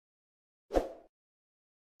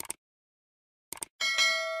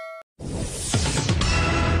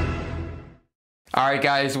All right,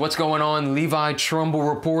 guys, what's going on? Levi Trumbull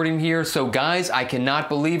reporting here. So, guys, I cannot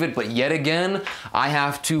believe it, but yet again, I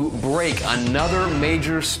have to break another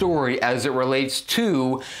major story as it relates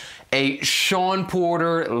to a Shaun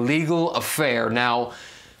Porter legal affair. Now,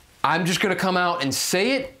 I'm just going to come out and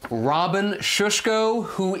say it. Robin Shushko,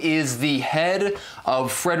 who is the head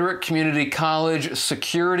of Frederick Community College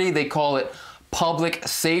Security, they call it Public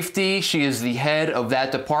Safety. She is the head of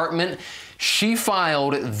that department. She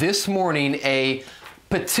filed this morning a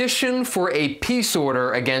petition for a peace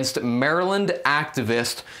order against Maryland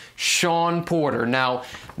activist Shaun Porter. Now,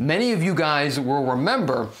 many of you guys will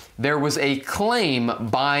remember there was a claim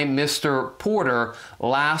by Mr. Porter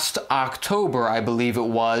last October, I believe it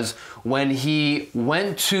was, when he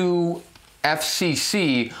went to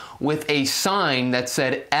FCC with a sign that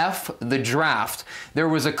said F the draft. There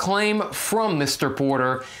was a claim from Mr.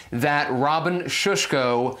 Porter that Robin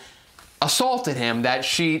Shushko assaulted him, that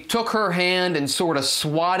she took her hand and sort of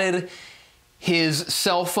swatted his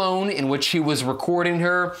cell phone in which he was recording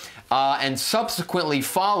her, and subsequently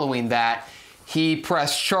following that, he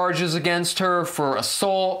pressed charges against her for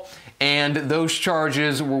assault, and those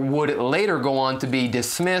charges would later go on to be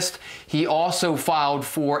dismissed. He also filed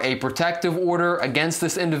for a protective order against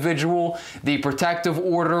this individual. The protective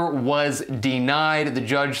order was denied. The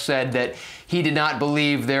judge said that he did not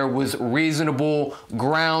believe there was reasonable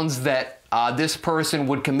grounds that this person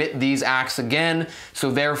would commit these acts again,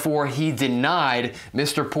 so therefore he denied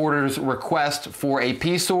Mr. Porter's request for a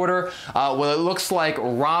peace order. Well, it looks like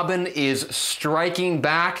Robin is striking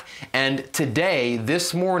back, and today,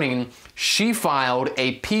 this morning, she filed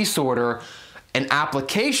a peace order, an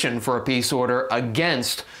application for a peace order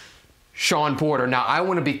against Shaun Porter. Now, I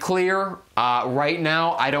want to be clear, right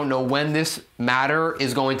now, I don't know when this matter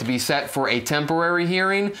is going to be set for a temporary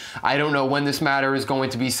hearing. I don't know when this matter is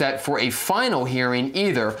going to be set for a final hearing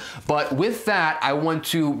either. But with that, I want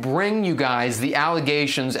to bring you guys the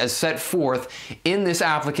allegations as set forth in this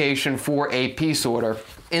application for a peace order.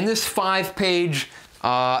 In this 5-page,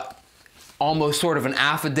 almost sort of an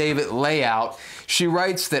affidavit layout, she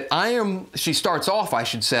writes that she starts off, I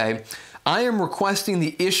should say, I am requesting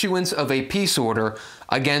the issuance of a peace order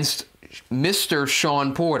against Mr.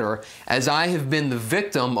 Shaun Porter, as I have been the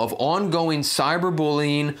victim of ongoing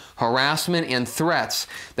cyberbullying, harassment, and threats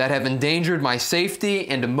that have endangered my safety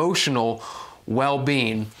and emotional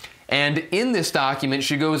well-being. And in this document,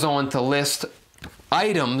 she goes on to list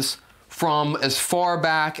items from as far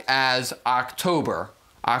back as October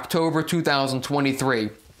 2023.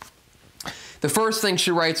 The first thing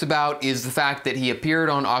she writes about is the fact that he appeared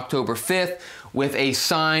on October 5th with a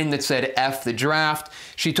sign that said F the draft.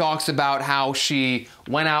 She talks about how she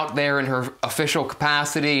went out there in her official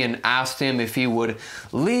capacity and asked him if he would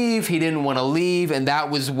leave. He didn't want to leave, and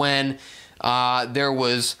that was when there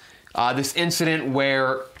was this incident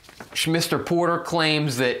where Mr. Porter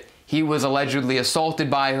claims that he was allegedly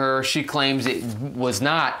assaulted by her. She claims it was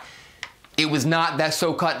not that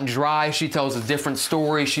so cut and dry. She tells a different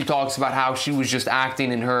story. She talks about how she was just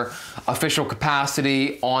acting in her official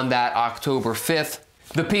capacity on that October 5th.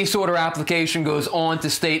 The peace order application goes on to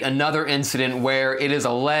state another incident where it is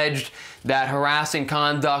alleged that harassing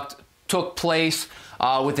conduct took place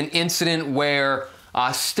with an incident where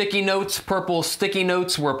sticky notes, purple sticky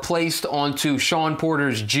notes, were placed onto Shaun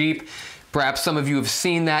Porter's Jeep. Perhaps some of you have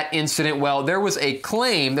seen that incident. Well, there was a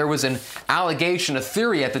claim, there was an allegation, a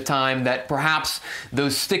theory at the time that perhaps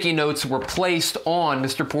those sticky notes were placed on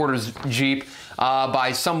Mr. Porter's Jeep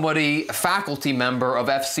by somebody, a faculty member of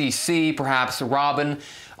FCC, perhaps Robin.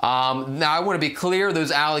 Now, I want to be clear,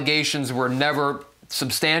 those allegations were never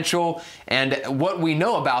substantial, and what we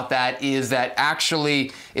know about that is that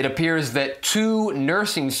actually it appears that 2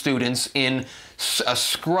 nursing students in a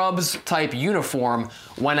scrubs type uniform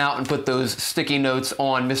went out and put those sticky notes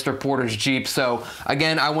on Mr. Porter's Jeep. So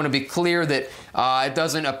again, I want to be clear that it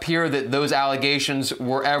doesn't appear that those allegations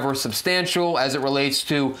were ever substantial as it relates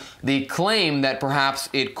to the claim that perhaps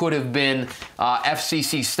it could have been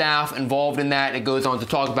FCC staff involved in that. It goes on to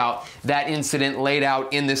talk about that incident laid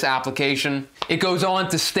out in this application. It goes on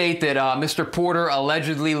to state that Mr. Porter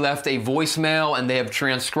allegedly left a voicemail, and they have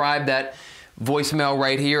transcribed that voicemail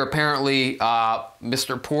right here. Apparently,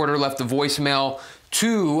 Mr. Porter left a voicemail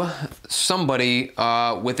to somebody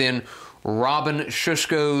within Robin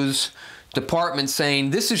Shushko's department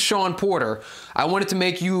saying, "This is Shaun Porter. I wanted to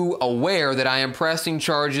make you aware that I am pressing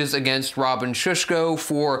charges against Robin Shushko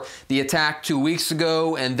for the attack 2 weeks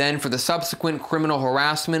ago, and then for the subsequent criminal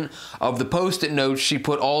harassment of the Post-it notes she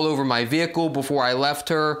put all over my vehicle before I left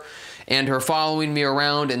her, and her following me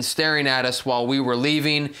around and staring at us while we were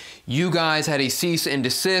leaving. You guys had a cease and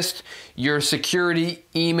desist. Your security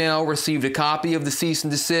email received a copy of the cease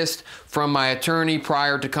and desist from my attorney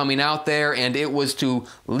prior to coming out there, and it was to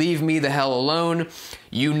leave me the hell alone.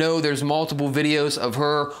 You know there's multiple videos of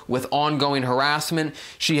her with ongoing harassment.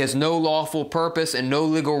 She has no lawful purpose and no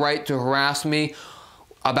legal right to harass me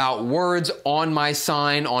about words on my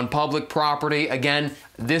sign on public property. Again,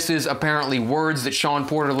 this is apparently words that Shaun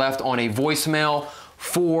Porter left on a voicemail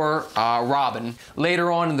for Robin.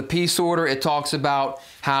 Later on in the peace order, it talks about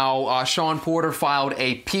how Shaun Porter filed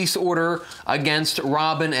a peace order against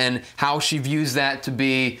Robin and how she views that to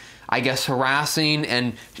be, I guess, harassing.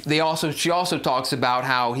 And she also talks about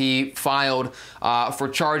how he filed for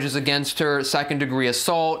charges against her, second-degree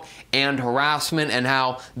assault and harassment, and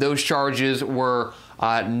how those charges were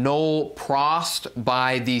null prost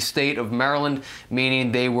by the state of Maryland,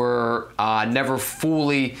 meaning they were never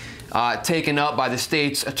fully taken up by the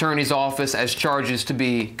state's attorney's office as charges to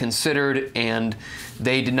be considered, and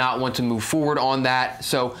they did not want to move forward on that.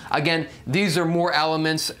 So again, these are more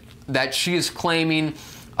elements that she is claiming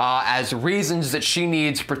as reasons that she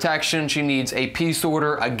needs protection. She needs a peace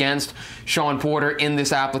order against Shaun Porter in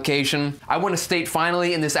this application. I want to state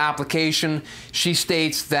finally in this application, she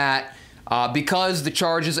states that because the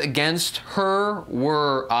charges against her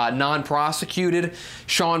were non-prosecuted,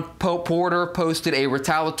 Shaun Porter posted a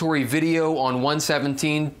retaliatory video on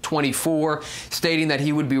 1/17/24 stating that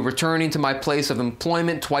he would be returning to my place of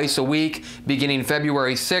employment twice a week beginning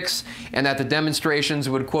February 6th, and that the demonstrations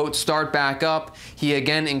would, quote, start back up. He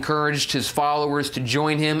again encouraged his followers to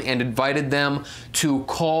join him and invited them to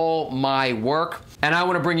call my work. And I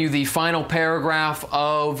want to bring you the final paragraph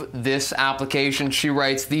of this application. She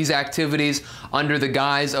writes, "These activities under the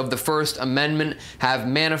guise of the First Amendment have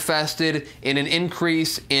manifested in an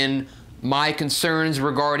increase in my concerns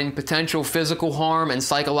regarding potential physical harm and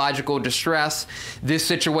psychological distress. This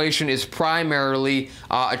situation is primarily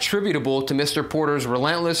attributable to Mr. Porter's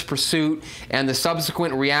relentless pursuit and the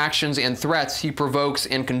subsequent reactions and threats he provokes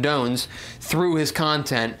and condones through his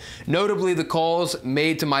content, notably the calls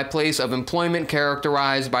made to my place of employment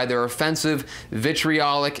characterized by their offensive,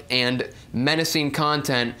 vitriolic, and menacing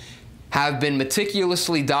content have been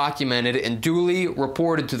meticulously documented and duly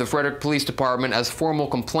reported to the Frederick Police Department as formal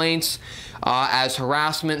complaints, as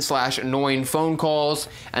harassment/annoying phone calls."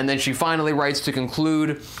 And then she finally writes to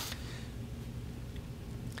conclude,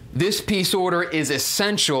 "This peace order is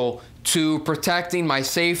essential to protecting my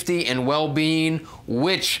safety and well-being,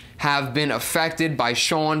 which have been affected by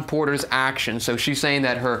Shaun Porter's actions." So she's saying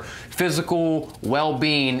that her physical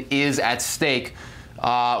well-being is at stake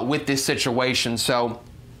with this situation. So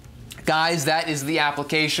guys, that is the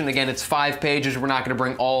application. Again, it's 5 pages. We're not going to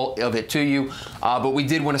bring all of it to you, but we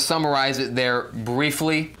did want to summarize it there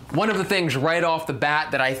briefly. One of the things right off the bat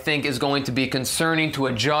that I think is going to be concerning to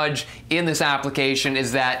a judge in this application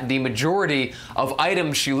is that the majority of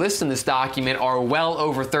items she lists in this document are well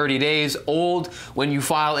over 30 days old. When you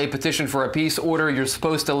file a petition for a peace order, you're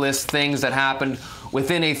supposed to list things that happened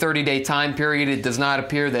within a 30-day time period. It does not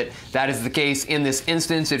appear that that is the case in this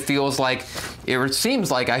instance. It feels like, it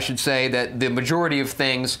seems like, I should say, that the majority of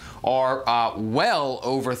things are well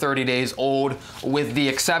over 30 days old, with the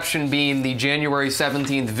exception being the January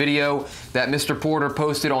 17th video that Mr. Porter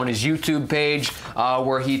posted on his YouTube page,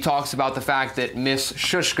 where he talks about the fact that Miss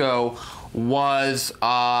Shushko was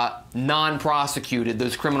non-prosecuted.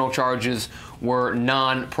 Those criminal charges were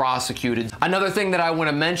non-prosecuted. Another thing that I want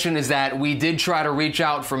to mention is that we did try to reach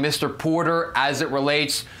out for Mr. Porter as it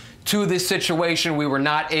relates to this situation. We were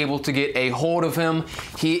not able to get a hold of him.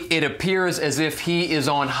 It appears as if he is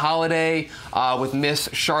on holiday with Miss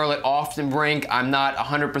Charlotte Oftenbrink. I'm not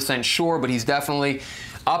 100% sure, but he's definitely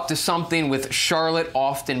up to something with Charlotte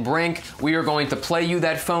Oftenbrink. We are going to play you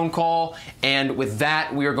that phone call, and with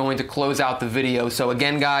that, we are going to close out the video. So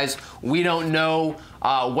again, guys, we don't know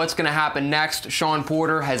what's going to happen next. Shaun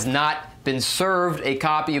Porter has not been served a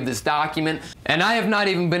copy of this document, and I have not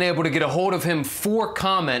even been able to get a hold of him for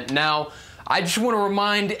comment. Now, I just want to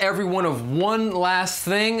remind everyone of one last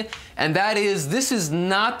thing, and that is, this is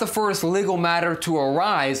not the first legal matter to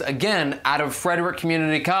arise, again, out of Frederick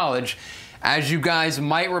Community College. As you guys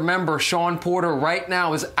might remember, Shaun Porter right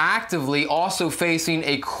now is actively also facing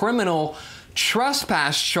a criminal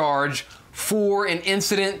trespass charge for an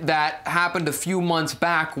incident that happened a few months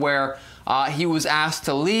back where he was asked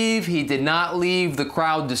to leave. He did not leave. The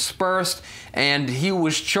crowd dispersed, and he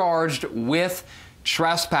was charged with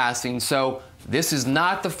trespassing. So this is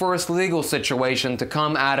not the first legal situation to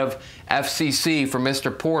come out of FCC for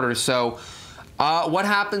Mr. Porter. So What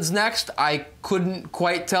happens next, I couldn't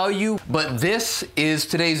quite tell you, but this is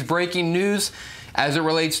today's breaking news as it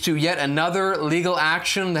relates to yet another legal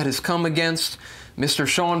action that has come against Mr.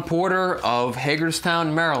 Shaun Porter of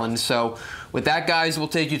Hagerstown, Maryland. So with that, guys, we'll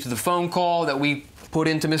take you to the phone call that we put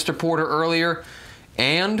into Mr. Porter earlier,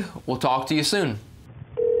 and we'll talk to you soon.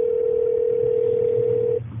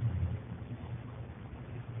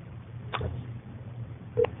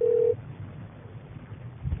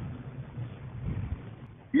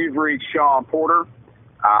 You've reached Shaun Porter.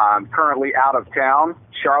 I'm currently out of town.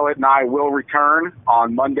 Charlotte and I will return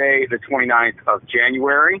on Monday, the 29th of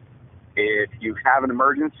January. If you have an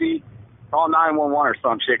emergency, call 911 or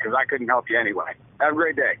some shit, because I couldn't help you anyway. Have a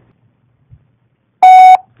great day.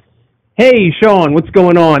 Hey, Shaun, what's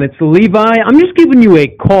going on? It's Levi. I'm just giving you a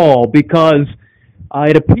call because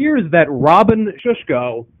it appears that Robin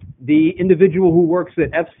Shushko, the individual who works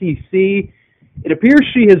at FCC, it appears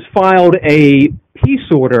she has filed a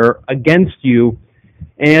peace order against you,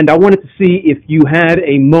 and I wanted to see if you had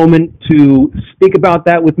a moment to speak about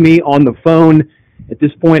that with me on the phone. At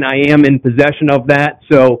this point, I am in possession of that,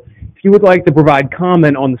 so if you would like to provide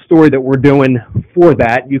comment on the story that we're doing for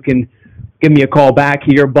that, you can give me a call back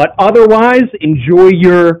here. But otherwise, enjoy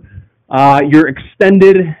your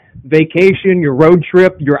extended vacation, your road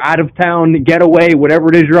trip, your out-of-town getaway, whatever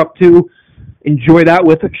it is you're up to. Enjoy that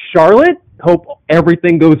with Charlotte. Hope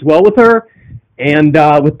everything goes well with her. And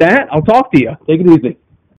with that, I'll talk to you. Take it easy.